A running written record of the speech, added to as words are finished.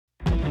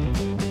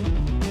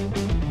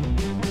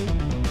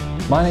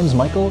My name's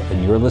Michael,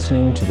 and you're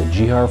listening to the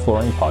GR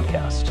Flooring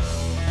Podcast.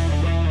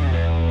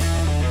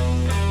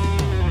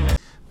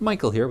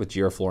 Michael here with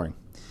GR Flooring.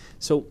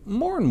 So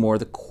more and more,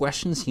 the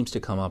question seems to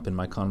come up in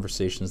my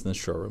conversations in the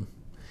showroom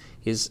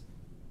is,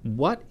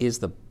 what is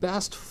the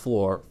best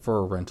floor for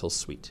a rental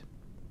suite?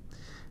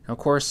 Now, of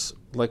course,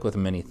 like with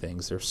many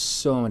things, there's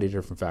so many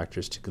different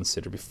factors to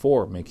consider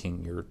before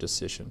making your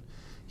decision.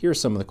 Here are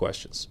some of the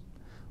questions.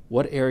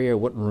 What area,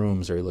 what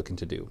rooms are you looking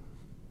to do?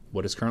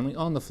 What is currently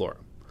on the floor?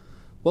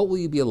 What will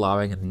you be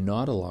allowing and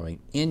not allowing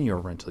in your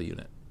rental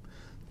unit?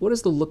 What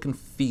is the look and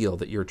feel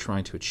that you're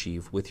trying to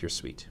achieve with your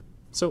suite?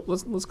 So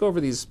let's go over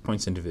these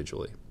points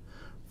individually.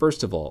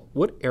 First of all,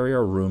 what area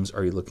or rooms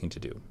are you looking to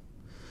do?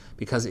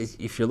 Because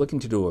if you're looking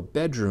to do a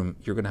bedroom,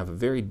 you're going to have a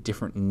very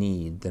different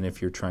need than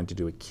if you're trying to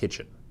do a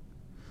kitchen.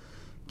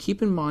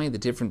 Keep in mind the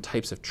different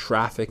types of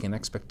traffic and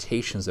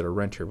expectations that a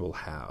renter will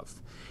have.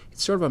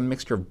 It's sort of a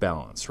mixture of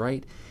balance,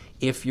 right?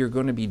 If you're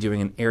going to be doing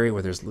an area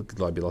where there's going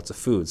to be lots of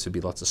food, so there'll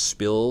be lots of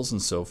spills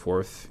and so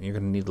forth, you're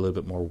going to need a little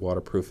bit more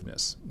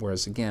waterproofness.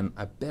 Whereas again,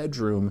 a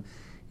bedroom,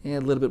 a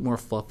little bit more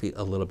fluffy,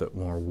 a little bit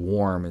more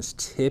warm is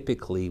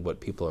typically what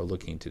people are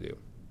looking to do.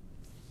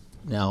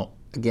 Now,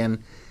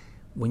 again,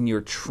 when you're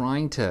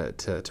trying to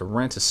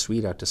rent a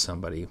suite out to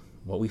somebody,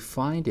 what we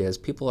find is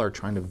people are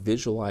trying to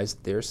visualize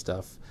their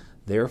stuff,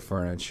 their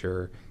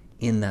furniture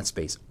in that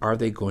space. Are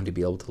they going to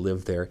be able to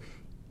live there?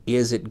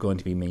 Is it going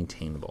to be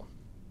maintainable?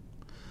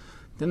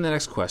 Then the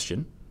next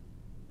question,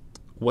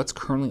 what's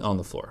currently on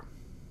the floor?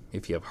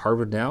 If you have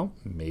hardwood now,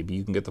 maybe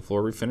you can get the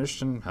floor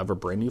refinished and have a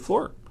brand new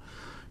floor.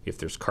 If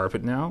there's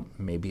carpet now,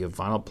 maybe a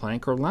vinyl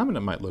plank or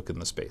laminate might look in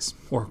the space,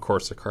 or of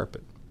course a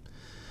carpet.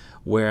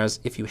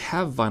 Whereas if you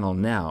have vinyl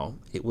now,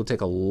 it will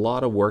take a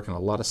lot of work and a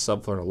lot of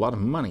subfloor and a lot of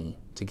money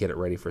to get it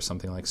ready for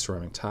something like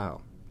ceramic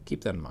tile.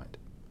 Keep that in mind.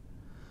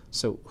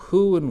 So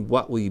who and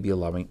what will you be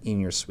allowing in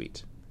your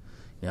suite?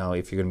 Now,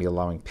 if you're going to be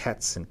allowing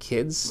pets and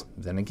kids,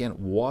 then again,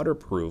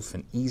 waterproof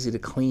and easy to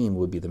clean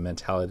would be the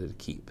mentality to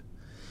keep.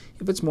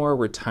 If it's more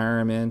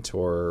retirement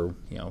or,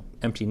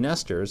 empty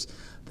nesters,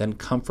 then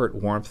comfort,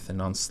 warmth, and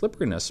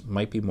non-slipperiness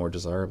might be more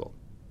desirable.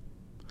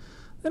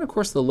 Then, of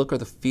course, the look or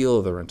the feel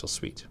of the rental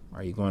suite.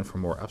 Are you going for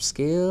more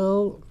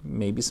upscale?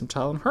 Maybe some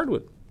tile and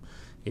hardwood.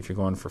 If you're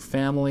going for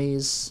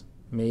families,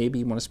 maybe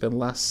you want to spend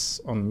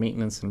less on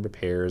maintenance and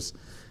repairs,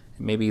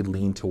 and maybe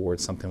lean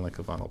towards something like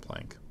a vinyl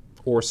plank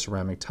or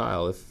ceramic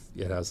tile if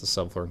it has the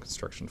subfloor and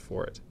construction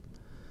for it.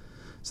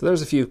 So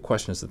there's a few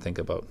questions to think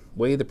about.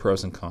 Weigh the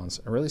pros and cons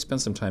and really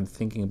spend some time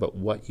thinking about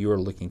what you're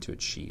looking to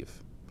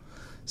achieve.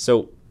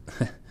 So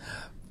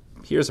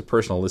here's a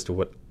personal list of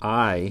what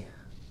I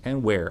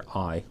and where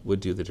I would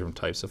do the different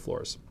types of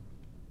floors.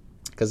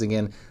 Because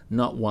again,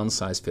 not one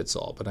size fits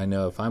all, but I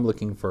know if I'm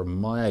looking for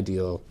my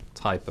ideal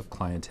type of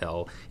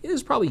clientele, it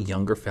is probably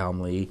younger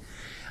family,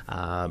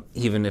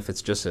 even if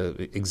it's just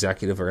an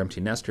executive or empty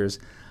nesters.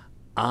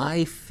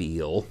 I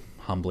feel,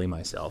 humbly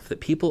myself,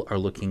 that people are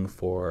looking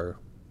for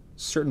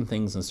certain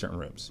things in certain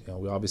rooms.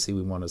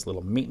 We want as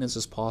little maintenance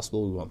as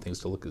possible. We want things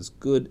to look as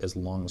good as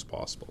long as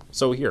possible.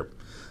 So here,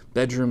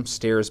 bedroom,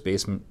 stairs,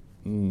 basement,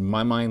 in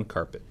my mind,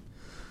 carpet.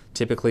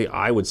 Typically,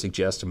 I would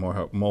suggest a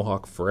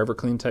Mohawk Forever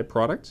Clean type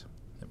product.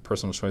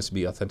 Personal choice would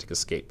be Authentic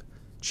Escape.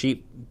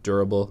 Cheap,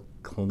 durable,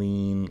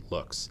 clean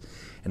looks.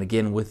 And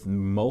again, with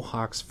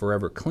Mohawk's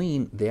Forever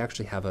Clean, they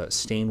actually have a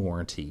stain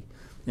warranty.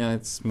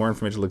 It's more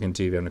information to look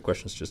into. If you have any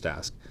questions, just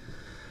ask.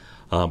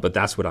 But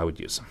that's what I would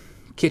use.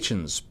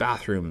 Kitchens,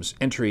 bathrooms,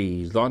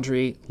 entry,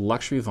 laundry,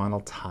 luxury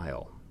vinyl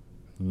tile.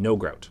 No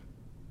grout.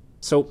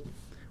 So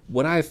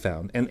what I've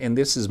found, and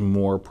this is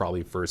more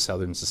probably for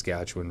southern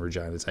Saskatchewan,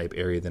 Regina type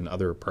area than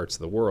other parts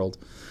of the world,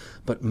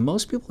 but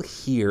most people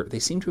here, they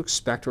seem to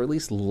expect or at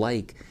least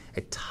like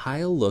a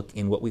tile look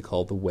in what we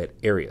call the wet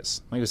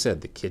areas. Like I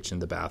said, the kitchen,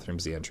 the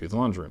bathrooms, the entry, the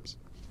laundry rooms.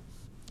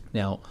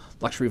 Now,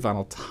 luxury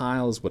vinyl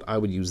tile is what I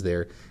would use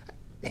there.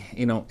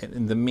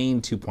 And the main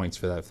 2 points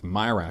for that, from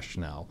my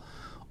rationale,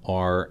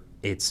 are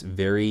it's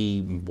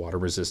very water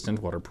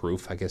resistant,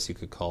 waterproof, I guess you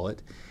could call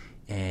it.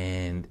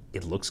 And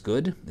it looks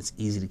good. It's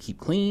easy to keep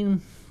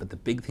clean. But the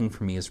big thing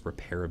for me is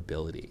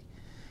repairability.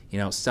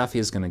 Stuff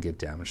is going to get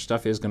damaged.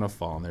 Stuff is going to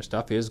fall in there.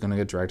 Stuff is going to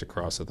get dragged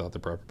across without the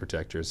proper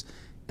protectors.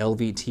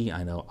 LVT,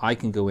 I know I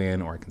can go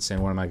in or I can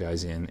send one of my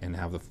guys in and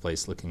have the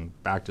place looking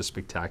back to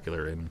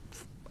spectacular in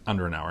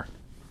under an hour.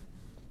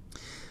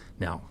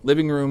 Now,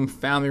 living room,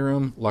 family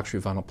room,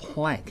 luxury vinyl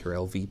plank or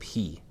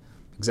LVP.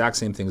 Exact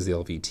same thing as the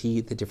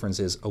LVT. The difference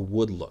is a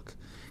wood look.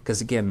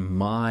 Because again,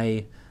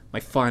 my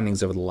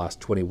findings over the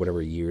last 20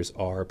 whatever years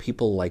are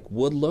people like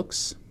wood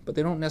looks, but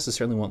they don't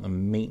necessarily want the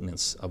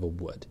maintenance of a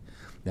wood.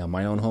 Now,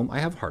 my own home, I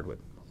have hardwood.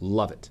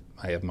 Love it.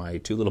 I have my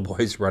 2 little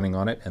boys running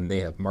on it, and they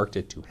have marked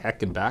it to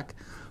heck and back.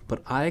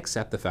 But I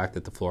accept the fact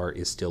that the floor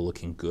is still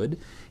looking good.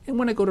 And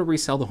when I go to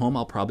resell the home,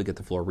 I'll probably get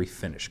the floor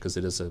refinished because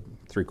it is a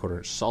 3/4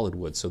 inch solid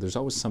wood. So there's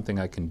always something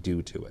I can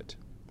do to it.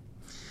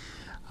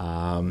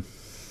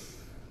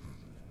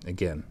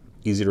 Again,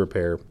 easy to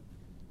repair,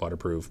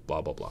 waterproof,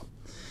 blah, blah, blah.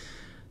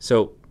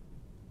 So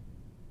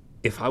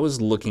if I was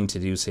looking to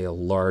do, say, a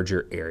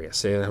larger area,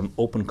 say an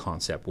open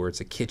concept where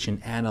it's a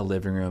kitchen and a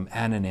living room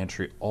and an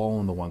entry all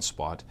in the one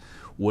spot,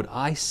 would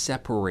I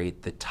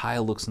separate the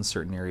tile looks in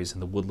certain areas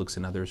and the wood looks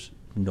in others?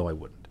 No, I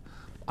wouldn't.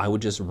 I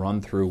would just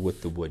run through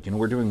with the wood. You know,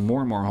 we're doing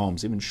more and more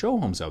homes, even show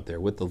homes out there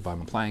with the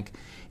vinyl plank,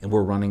 and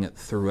we're running it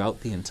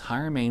throughout the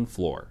entire main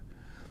floor.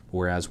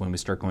 Whereas when we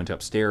start going to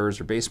upstairs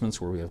or basements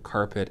where we have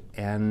carpet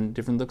and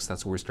different looks,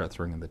 that's where we start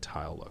throwing in the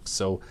tile looks.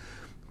 So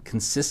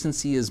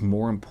consistency is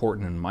more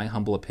important, in my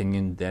humble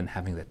opinion, than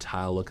having the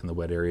tile look in the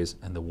wet areas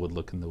and the wood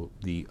look in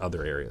the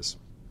other areas.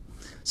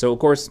 So, of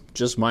course,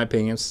 just my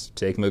opinions,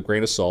 take them with a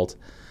grain of salt.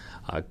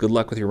 Good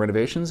luck with your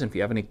renovations. And if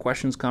you have any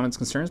questions, comments,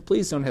 concerns,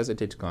 please don't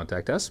hesitate to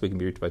contact us. We can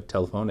be reached by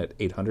telephone at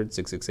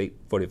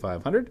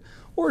 800-668-4500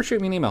 or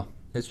shoot me an email.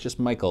 It's just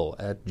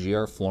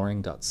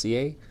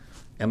michael@grflooring.ca,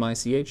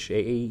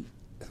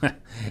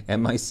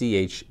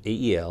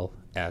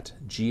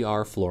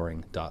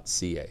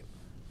 michael@grflooring.ca.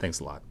 Thanks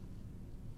a lot.